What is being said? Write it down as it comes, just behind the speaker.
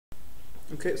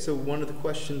Okay, so one of the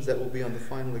questions that will be on the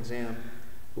final exam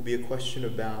will be a question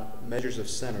about measures of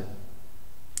center.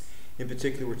 In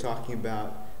particular, we're talking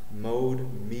about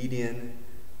mode, median,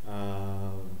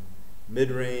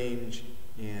 mid-range,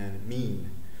 and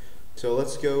mean. So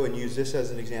let's go and use this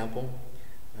as an example,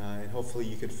 and hopefully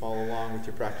you can follow along with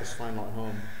your practice final at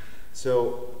home.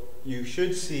 So you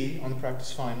should see on the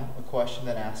practice final a question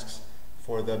that asks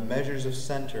for the measures of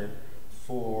center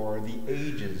for the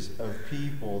ages of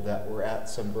people that were at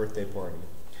some birthday party.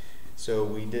 So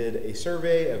we did a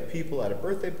survey of people at a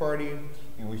birthday party,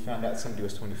 and we found out somebody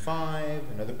was 25,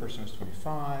 another person was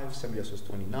 25, somebody else was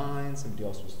 29, somebody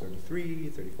else was 33,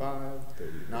 35,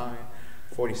 39,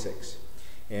 46.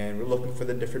 And we're looking for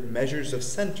the different measures of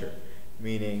center,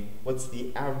 meaning what's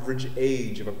the average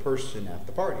age of a person at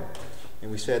the party. And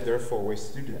we said there are 4 ways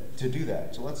to do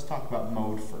that. So let's talk about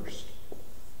mode first.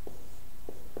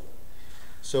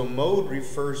 So mode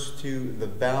refers to the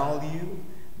value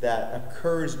that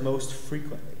occurs most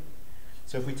frequently.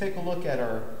 So if we take a look at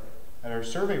our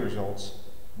survey results,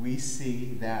 we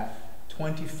see that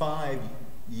 25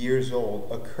 years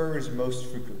old occurs most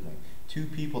frequently. 2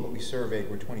 people that we surveyed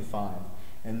were 25,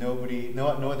 and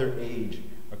no other age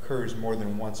occurs more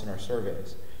than once in our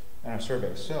surveys.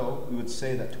 So we would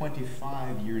say that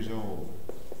 25 years old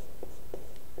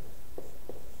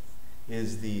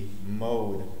is the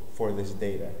mode for this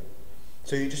data.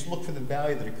 So you just look for the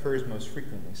value that occurs most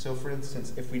frequently. So for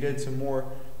instance, if we did some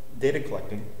more data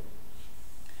collecting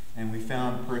and we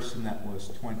found a person that was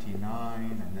 29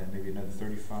 and then maybe another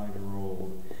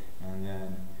 35-year-old, and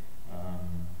then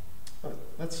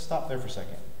let's stop there for a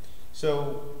second.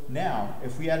 So now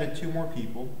if we added 2 more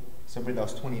people, somebody that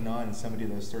was 29 and somebody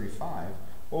that was 35,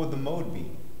 what would the mode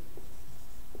be?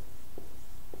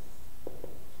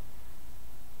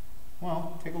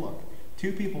 Well, take a look.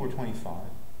 2 people were 25.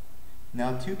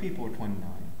 Now 2 people were 29.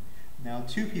 Now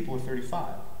 2 people were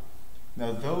 35.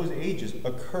 Now those ages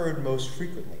occurred most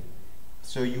frequently.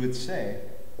 So you would say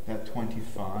that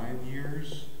 25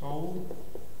 years old,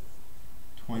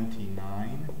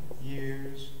 29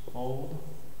 years old,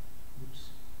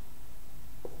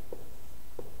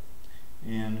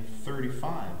 and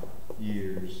 35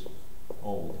 years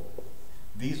old.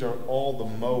 These are all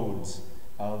the modes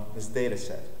of this data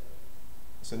set.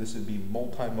 So this would be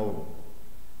multimodal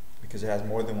because it has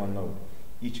more than one mode.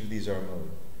 Each of these are a mode.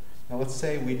 Now let's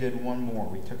say we did one more.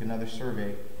 We took another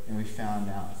survey and we found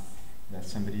out that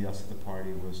somebody else at the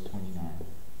party was 29.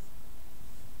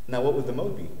 Now what would the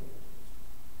mode be?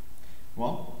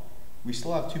 Well, we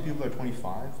still have 2 people that are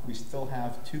 25. We still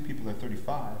have 2 people that are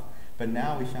 35. But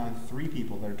now we found 3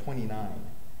 people that are 29.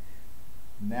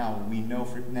 Now we know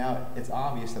now it's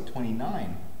obvious that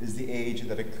 29 is the age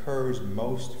that occurs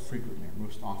most frequently,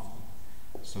 most often.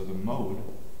 So the mode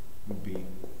would be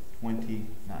 29.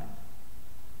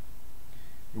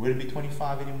 It wouldn't be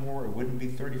 25 anymore, it wouldn't be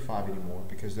 35 anymore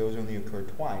because those only occur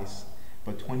twice.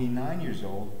 But 29 years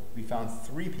old, we found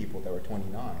 3 people that were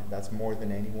 29. That's more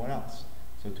than anyone else.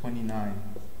 So 29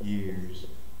 years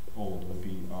old would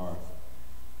be our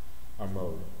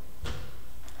mode.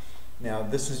 Now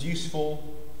this is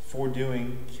useful for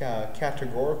doing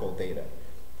categorical data.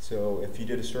 So if you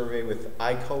did a survey with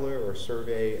eye color or a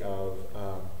survey of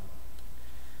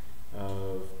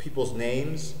people's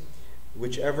names,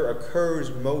 whichever occurs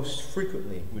most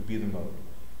frequently would be the mode.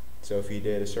 So if you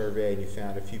did a survey and you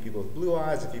found a few people with blue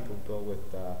eyes, a few people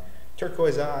with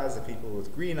turquoise eyes, a few people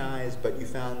with green eyes, but you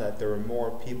found that there were more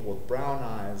people with brown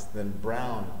eyes than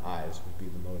brown eyes would be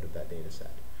the mode of that data set.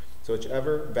 So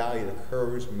whichever value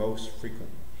occurs most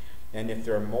frequently. And if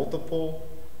there are multiple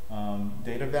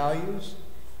data values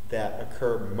that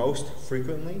occur most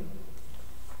frequently,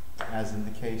 as in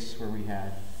the case where we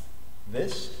had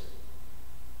this,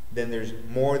 then there's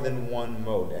more than one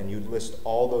mode, and you'd list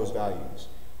all those values.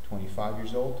 25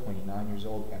 years old, 29 years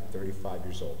old, and 35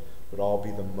 years old would all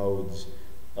be the modes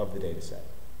of the data set.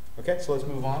 Okay, so let's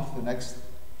move on to the next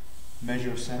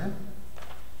measure of center.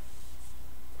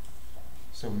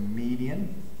 So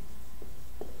median.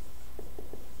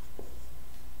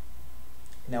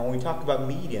 Now when we talk about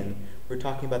median, we're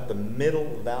talking about the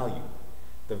middle value,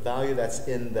 the value that's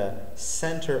in the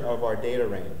center of our data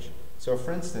range. So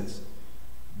for instance,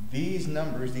 these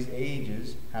numbers, these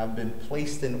ages, have been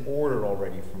placed in order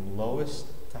already from lowest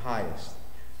to highest.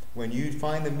 When you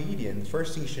find the median, the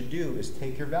first thing you should do is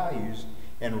take your values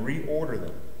and reorder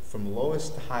them from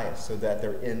lowest to highest so that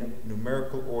they're in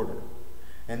numerical order.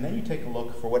 And then you take a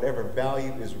look for whatever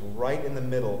value is right in the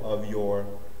middle of your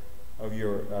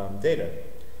data.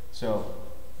 So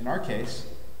in our case,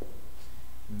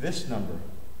 this number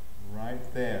right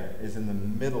there is in the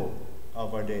middle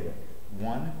of our data.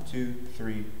 1, 2,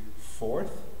 3,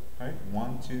 fourth, right?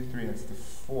 1, 2, 3, that's the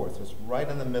fourth. So it's right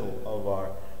in the middle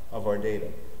of our data.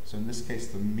 So in this case,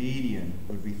 the median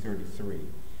would be 33.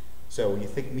 So when you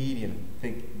think median,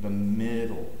 think the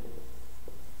middle,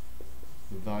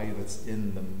 the value that's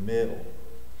in the middle.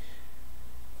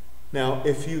 Now,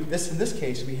 if you, in this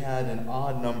case, we had an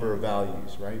odd number of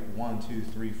values, right? 1, 2,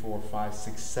 3, 4, 5,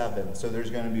 6, 7. So there's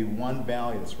going to be one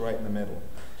value that's right in the middle.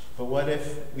 But what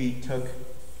if we took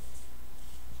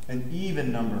an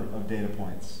even number of data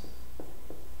points?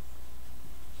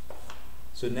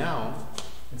 So now,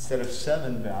 instead of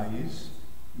 7 values,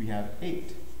 we have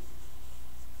 8.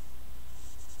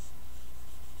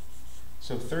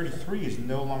 So 33 is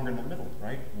no longer in the middle,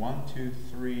 right? 1, 2,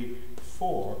 3,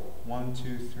 4. 1,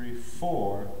 2, 3,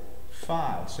 4,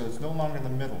 5. So it's no longer in the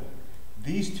middle.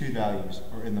 These two values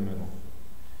are in the middle.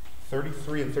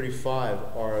 33 and 35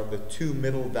 are the two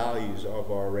middle values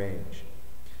of our range.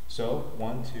 So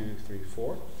 1, 2, 3,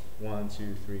 4. 1,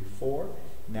 2, 3, 4.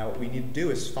 Now what we need to do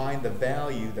is find the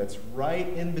value that's right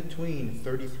in between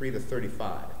 33 to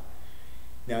 35.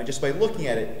 Now just by looking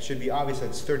at it, it should be obvious that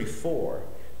it's 34.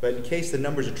 But in case the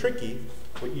numbers are tricky,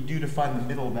 what you do to find the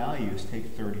middle value is take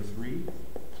 33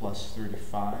 plus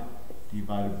 35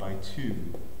 divided by 2.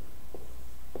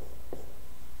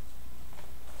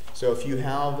 So if you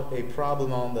have a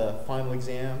problem on the final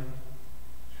exam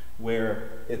where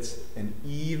it's an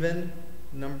even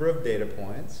number of data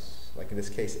points, like in this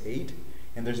case 8,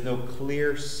 and there's no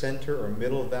clear center or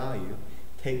middle value,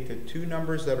 take the two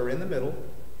numbers that are in the middle,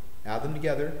 add them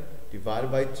together,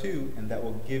 divided by 2, and that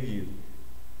will give you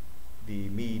the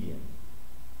median.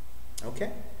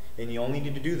 Okay? And you only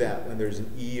need to do that when there's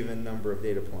an even number of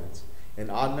data points.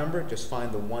 An odd number, just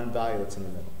find the one value that's in the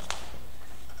middle.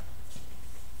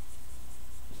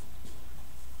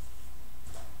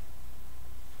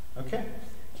 Okay?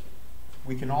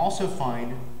 We can also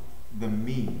find the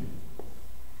mean.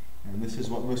 And this is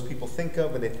what most people think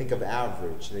of when they think of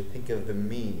average. They think of the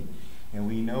mean. And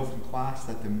we know from class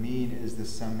that the mean is the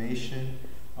summation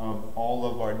of all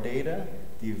of our data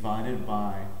divided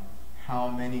by how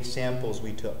many samples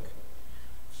we took.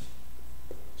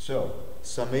 So,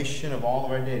 summation of all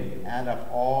of our data, you add up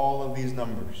all of these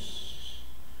numbers.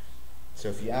 So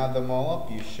if you add them all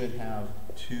up, you should have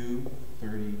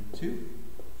 232.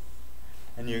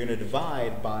 And you're going to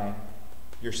divide by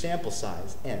your sample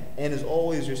size, n. N is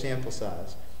always your sample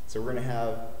size. So we're going to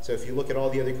have, so if you look at all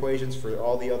the other equations for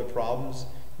all the other problems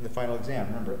in the final exam,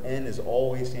 remember, n is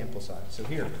always sample size. So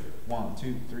here, 1,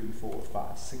 2, 3, 4,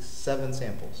 5, 6, 7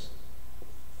 samples.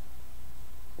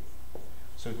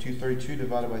 So 232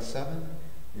 divided by 7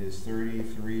 is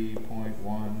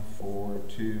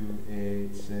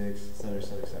 33.1428, 6, etc.,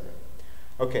 etc., etc.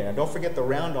 Okay, now don't forget the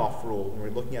round off rule when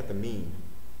we're looking at the mean.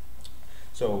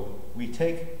 So we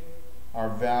take our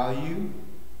value,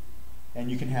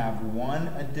 and you can have one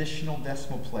additional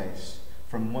decimal place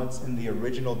from what's in the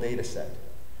original data set.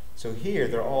 So here,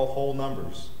 they're all whole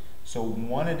numbers. So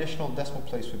one additional decimal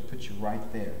place would put you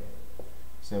right there.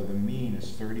 So the mean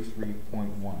is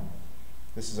 33.1.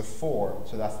 This is a 4,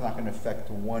 so that's not going to affect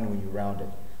the 1 when you round it.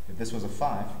 If this was a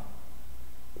 5,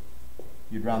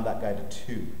 you'd round that guy to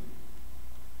 2.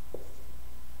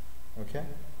 Okay?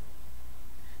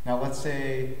 Now let's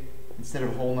say, instead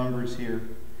of whole numbers here,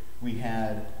 we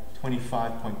had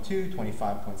 25.2,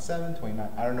 25.7, 29.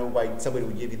 I don't know why somebody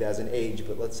would give you that as an age,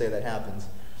 but let's say that happens.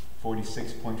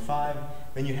 46.5.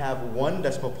 Then you have one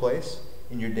decimal place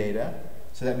in your data,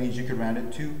 so that means you could round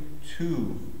it to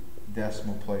 2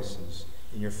 decimal places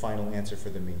in your final answer for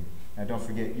the mean. Now don't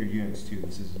forget your units too.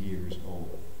 This is years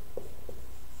old.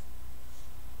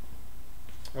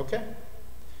 Okay?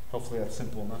 Hopefully that's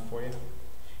simple enough for you.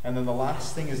 And then the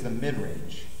last thing is the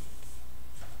mid-range.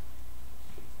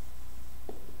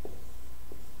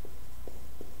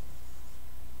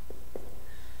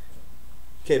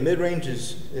 Okay, mid-range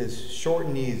is short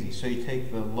and easy. So you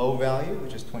take the low value,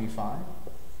 which is 25,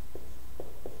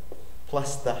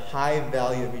 plus the high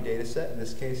value of your data set. In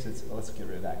this case, it's, let's get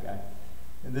rid of that guy.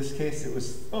 In this case, it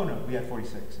was, oh no, we had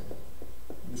 46.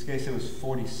 In this case, it was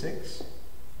 46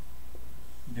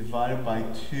 divided by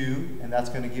 2, and that's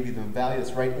going to give you the value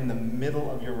that's right in the middle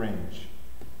of your range.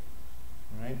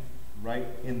 Right? Right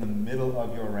in the middle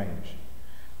of your range.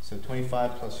 So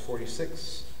 25 plus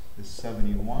 46 is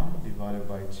 71 divided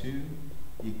by 2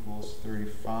 equals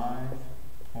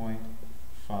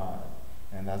 35.5.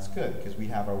 And that's good because we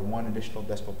have our one additional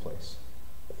decimal place.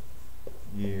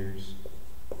 Years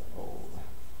old.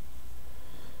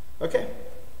 Okay.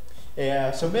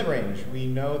 So mid-range. We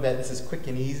know that this is quick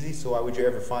and easy, so why would you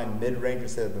ever find mid-range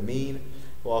instead of the mean?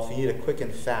 Well, if you need a quick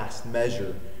and fast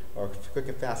measure or quick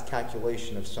and fast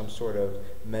calculation of some sort of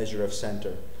measure of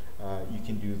center, you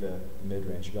can do the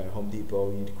mid-range. You go to Home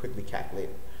Depot, you need to quickly calculate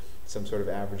some sort of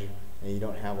average, and you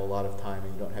don't have a lot of time,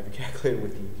 and you don't have your calculator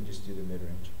with you. You can just do the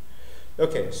mid-range.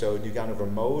 Okay, so you've gone over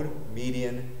mode,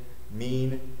 median,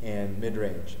 mean, and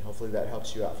mid-range. Hopefully that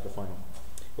helps you out for the final.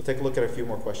 We'll take a look at a few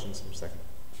more questions in a second.